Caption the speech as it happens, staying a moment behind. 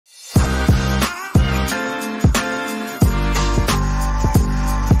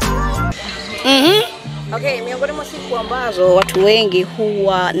Okay, miongoni mwa siku ambazo watu wengi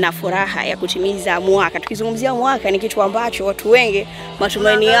huwa na furaha ya kutimiza mwaka. Tukizungumzia mwaka ni kitu ambacho watu wengi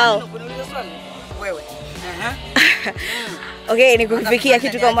matumaini yao. Wewe. Okay, ni kufikia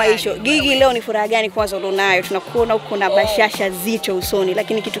kitu kama hicho. Gigy, leo ni furaha gani kwanza ulionayo? Tunakuona uko na bashasha zito usoni,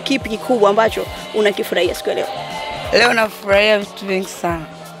 lakini kitu kipi kikubwa ambacho unakifurahia siku ya leo? Leo nafurahia vitu vingi sana.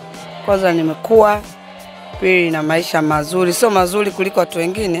 Kwanza nimekuwa, pili na maisha mazuri, sio mazuri kuliko watu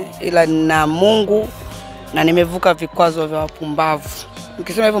wengine, ila na Mungu na nimevuka vikwazo vya wapumbavu.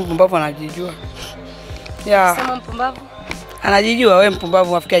 Nikisema hivyo mpumbavu anajijua. Yeah. Sema mpumbavu? Anajijua, wewe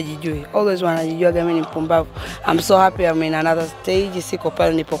mpumbavu afika ajijue. Always wanajijua kama ni mpumbavu. I'm so happy I'm in another stage, siko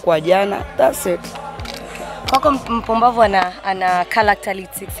pale nilipokuwa jana. That's it. Kwako mpumbavu ana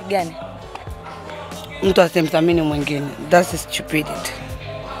characteristics gani? Mtu asimthamini mwingine. That's stupidity.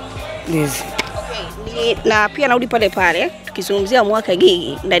 This. Okay, na pia narudi pale pale. Tukizungumzia mwaka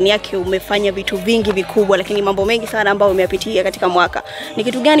Gigy, ndani yake umefanya vitu vingi vikubwa, lakini mambo mengi sana ambayo umeyapitia katika mwaka. Ni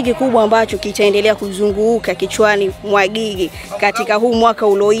kitu gani kikubwa ambacho kitaendelea kuzunguka kichwani mwa Gigy katika huu mwaka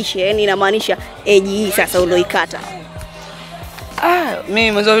ulioisha? Yani inamaanisha age hii sasa ulioikata.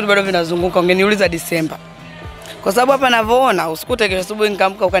 Mimi mwanzo vitu bado vinazunguka, ungeniuliza Disemba. Kwa sababu hapa ninavyoona, usikute kesho asubuhi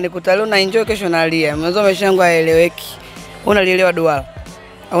nikamka ukanikuta leo na enjoy, kesho na Alia. Mwanzo maisha yangu haeleweki. Unalielewa duara?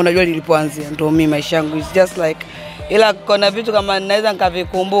 Au unajua lilipoanzia? Ndio mimi maisha yangu is just like, ila kuna vitu kama ninaweza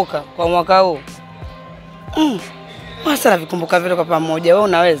nikavikumbuka kwa mwaka huu. Sasa navikumbuka vitu kwa pamoja, wewe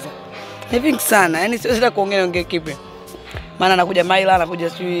unaweza? Ni vingi sana, yani siwezi kuongea kipi. Maana anakuja Maila, anakuja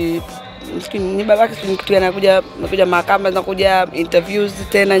sijui msikini ni babake sijui kitu anakuja mahakama, anakuja interviews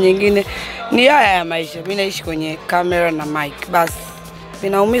tena nyingine. Ni haya ya maisha. Mimi naishi kwenye kamera na mic. Basi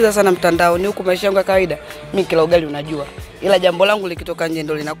ninaumiza sana mtandao, ni huko maisha yangu ya kawaida. Mimi kila ugali unajua. Ila jambo langu likitoka nje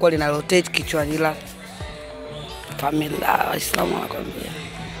ndio linakuwa lina rotate kichwani, ila familia Waislamu wanakwambia.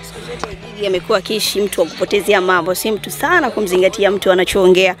 Gigy amekuwa kishi mtu wa kupotezea mambo, si mtu sana kumzingatia mtu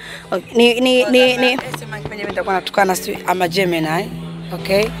anachoongea. Sema kwenye nitakuwa natukana sio ama Gemini.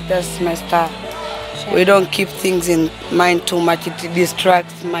 Okay, that's my style. We don't keep things in mind too much. It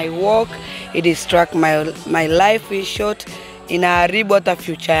distracts my work, it distracts my life is short, inaharibu hata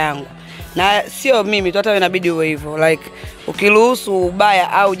future yangu. Na sio mimi tu, hata inabidi uwe hivyo. Like ukiruhusu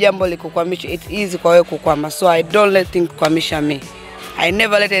ubaya au jambo likukwamisha, it's easy kwa wewe kukwama. So I don't let things kwamisha me. I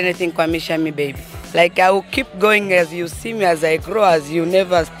never let anything kwamisha me, baby. Like I will keep going as you see me, as I grow, as you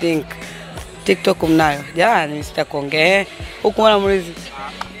never think. TikTok mnayo. Jamani sitakuongea. Huko mwana mlizi.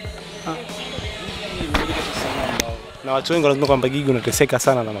 Na watu wengi wanasema kwamba Gigy unateseka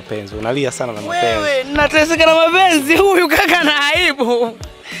sana na mapenzi. Unalia sana na mapenzi. Wewe nateseka na mapenzi, huyu kaka na aibu.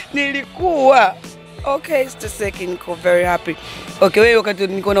 Nilikuwa okay, siteseki, niko very happy. Okay, wewe wakati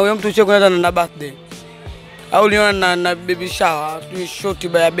niko na huyo mtu cheko na birthday. Au niona na baby shower, tu shoti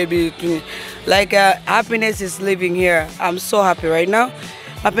by baby. Like happiness is living here. I'm so happy right now.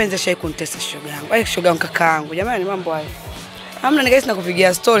 Mapenzi yashai kunitesa shoga yangu. Ai shoga yangu kaka yangu. Jamani mambo haya. Hamna nigais na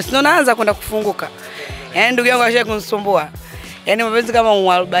kupigia stories. Ndio naanza kwenda kufunguka. Yaani ndugu yangu ashai kunisumbua. Yaani mapenzi kama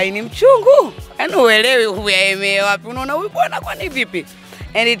 40 mchungu. Yaani uelewi uyaemea wapi. Unaona huyu bwana kwani vipi?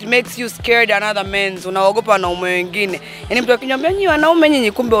 And it makes you scared another men's. Unaogopa wanaume wengine. Yaani mtu akinyambia nyinyi wanaume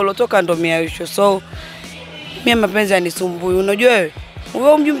nyinyi, kumbe ulotoka ndo miaisho. So mimi mapenzi yanisumbui. Unajua wewe?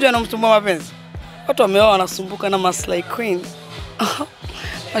 Wewe mjumbe anamsumbua mapenzi. Watu wameoa wanasumbuka na maslay queen.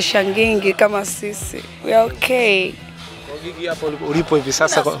 Mashangingi kama sisi. We are okay. Gigy hapo ulipo hivi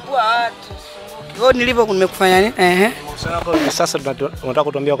sasa kwa wewe nilipo nimekufanya nini? Mahusiano hapo hivi sasa tunataka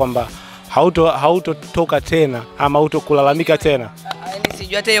kutuambia kwamba hautotoka tena ama hautokulalamika tena. Yaani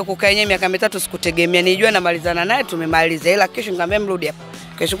sijui hata hiyo kukaa yenyewe miaka 3 sikutegemea. Nijua namalizana naye tumemaliza, ila kesho nikamwambia mrudi hapa.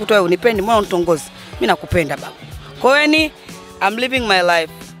 Kesho kutwa wewe unipendi, mbona unitongozi? Mimi nakupenda baba. Kwa hiyo ni I'm living my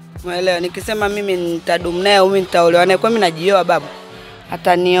life. Umeelewa? Nikisema mimi nitadumu naye au mimi nitaolewa naye, kwa mimi najioa baba.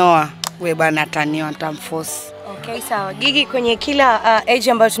 Atanioa. Wewe bwana atanioa, nitamforce. Okay, sawa. Gigy, kwenye kila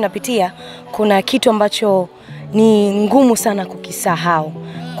age ambayo tunapitia kuna kitu ambacho ni ngumu sana kukisahau.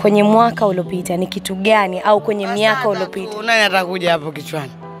 Kwenye mwaka uliopita ni kitu gani, au kwenye miaka uliopita? Nani atakuja hapo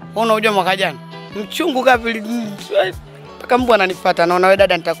kichwani? Unajua mwaka jana mchungu kapi mpaka mbwa ananifuata, naona wewe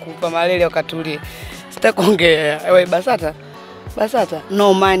dada nitakupa malele ukatulie. Sitakuongea. Wewe Basata,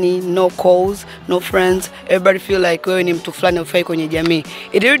 no money, no calls, no friends. Everybody feel like wewe ni mtu fulani ufai kwenye jamii.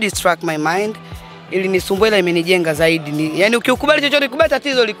 It really distract my mind. Ili nisumbue, ila imenijenga zaidi. Yaani ukikubali chochote, kubali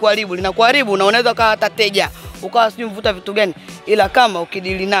tatizo likuharibu, linakuharibu na unaweza ukawa hata teja, ukawa sijui mvuta vitu gani. Ila kama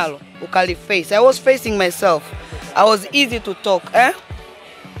ukidili nalo, ukaliface. I was facing myself. I was easy to talk, Okay,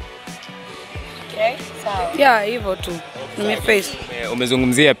 sawa. Yeah, hivyo tu. Nimeface.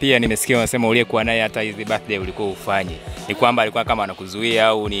 Umezungumzia pia, nimesikia unasema uliyekuwa naye hata hizi birthday ulikuwa ufanye. Ni kwamba alikuwa kama anakuzuia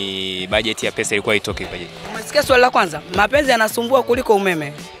au ni budget ya pesa ilikuwa itoke budget? Umesikia swali la kwanza? Mapenzi yanasumbua kuliko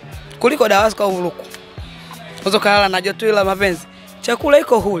umeme. Kuliko dawa kwa uruku. Uzo kalala na joto ila mapenzi. Chakula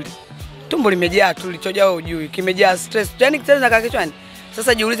iko huli. Tumbo limejaa tu lichojaa ujui, kimejaa stress. Yaani kitendo zinakaa kichwani.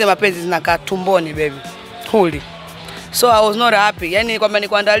 Sasa jiulize mapenzi zinakaa tumboni baby. Huli. So I was not happy. Yaani kwamba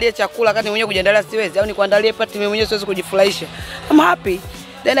nikuandalie chakula wakati mwenyewe kujiandalia siwezi, au nikuandalie party mimi mwenyewe siwezi kujifurahisha. I'm happy.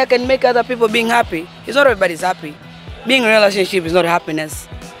 Then I can make other people being happy. It's not everybody's happy. Being in a relationship is not happiness.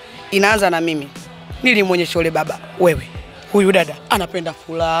 Inaanza na mimi. Nilimwonyesha yule baba, wewe, huyu dada anapenda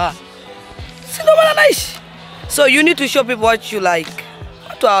furaha. Si ndo maana naishi. So you need to show people what you like.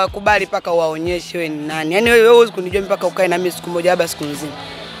 Watu hawakubali paka waonyeshe wewe ni nani. Yaani wewe huwezi kunijua mpaka ukae na mimi siku moja haba siku nzima.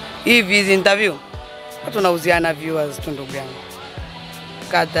 Hizi interview watu wanauziana viewers tu ndugu yangu.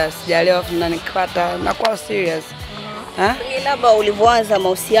 Kada sijalewa mnanikata na kwa serious. Labda ulivyoanza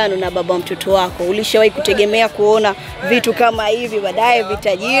mahusiano na baba mtoto wako, ulishawahi kutegemea kuona vitu kama hivi baadaye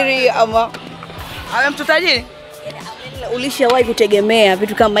vitajiri ama awe mtu tajiri? Ulishawahi kutegemea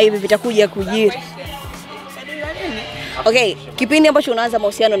vitu kama hivi vitakuja kujiri? Okay, kipindi ambacho unaanza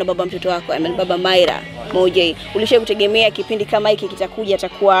mahusiano na baba mtoto wako, baba Maira Mojay, ulishawahi kutegemea kipindi kama hiki kitakuja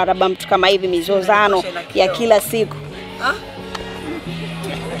atakuwa labda mtu kama hivi mizozano ya kila siku?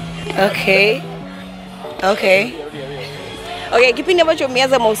 Okay, kipindi ambacho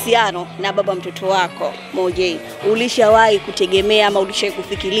umeanza mahusiano na baba mtoto wako Mojay, ulishawahi kutegemea ama ulishawahi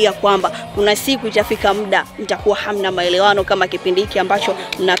kufikiria kwamba kuna siku itafika muda mtakuwa hamna maelewano kama kipindi hiki ambacho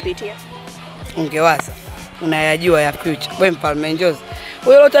mnapitia? Ungewaza unayajua ya future. Wewe Mfalme Njozi.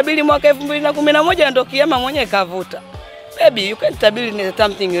 Wewe utabiri mwaka 2011 ndio kiama mwenyewe kavuta. Baby, you can't tabiri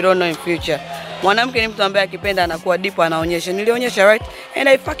something you don't know in future. Mwanamke ni mtu ambaye akipenda anakuwa deep, anaonyesha. Nilionyesha, right? And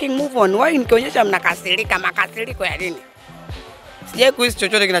I fucking move on. Why nikionyesha mnakasirika? Makasiriko ya nini? Sijai kuhisi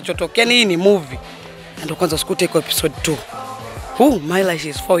chochote kinachotokea. Hii ni movie. Ndio kwanza usikute iko episode 2. My life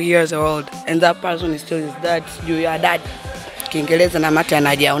is 4 years old and that person is still his dad. You are dad. Kiingereza na mate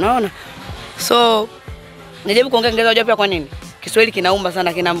anajaa, unaona? So nijaribu kuongea Kiingereza pia. Kwa nini? Kiswahili kinaumba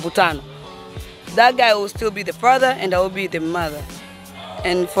sana, kina mvutano. That guy will still be the father and I will be the mother.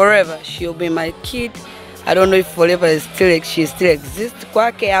 And forever she'll be my kid. I don't know if forever is she still exists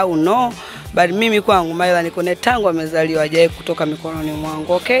kwake au no, but mimi kwangu Maila niko naye tangu amezaliwa, hajawahi kutoka mikononi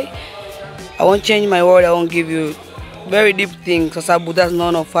mwangu. Okay, I won't change my word. I won't give you very deep things kwa sababu that's not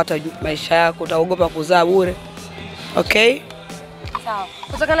unafuata maisha yako, utaogopa kuzaa bure. Okay, sawa.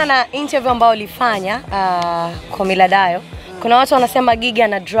 Kutokana na interview ambayo ulifanya kwa Miladayo, kuna watu wanasema Gigy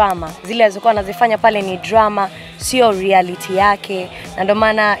ana drama. Zile alizokuwa anazifanya pale ni drama, sio reality yake. Na ndio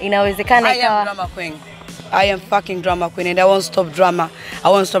maana inawezekana ikawa drama queen. I am fucking drama queen and I won't stop drama.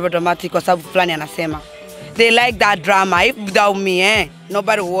 I won't stop dramatic kwa sababu fulani anasema. They like that drama. If without me,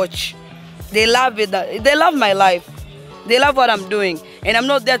 nobody watch. They love it. They love my life. They love what I'm doing. And I'm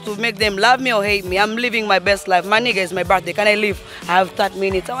not there to make them love me or hate me. I'm living my best life. My nigga, is my birthday. Can I leave? I have 30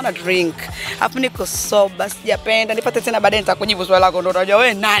 minutes. I want to drink. Hapo niko soba, sijapenda. Nipate tena baadaye nitakujibu swali lako ndo utajua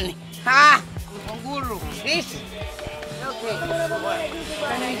wewe nani. Nguru. This. Okay.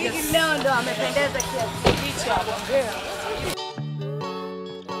 Gigy leo ndo amependeza kiasi hicho hapo.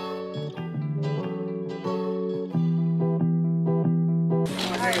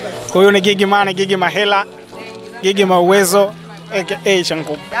 Kwa hiyo ni Gigy Mane, Gigy Mahela, Gigy Mauwezo, aka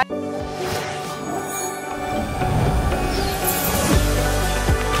Shanku.